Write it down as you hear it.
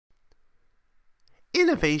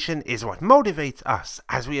Innovation is what motivates us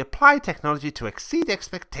as we apply technology to exceed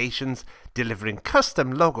expectations, delivering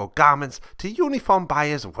custom logo garments to uniform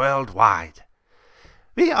buyers worldwide.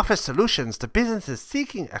 We offer solutions to businesses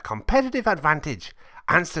seeking a competitive advantage,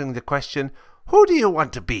 answering the question, who do you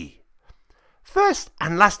want to be? First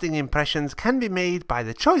and lasting impressions can be made by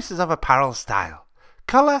the choices of apparel style,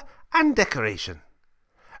 colour and decoration.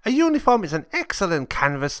 A uniform is an excellent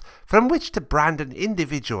canvas from which to brand an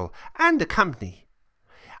individual and a company.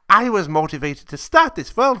 I was motivated to start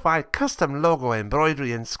this worldwide custom logo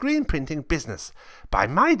embroidery and screen printing business by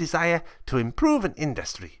my desire to improve an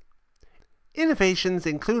industry. Innovations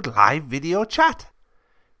include live video chat.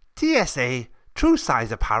 TSA, through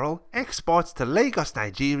Size Apparel, exports to Lagos,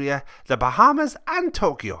 Nigeria, the Bahamas and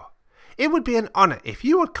Tokyo. It would be an honour if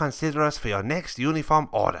you would consider us for your next uniform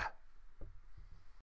order.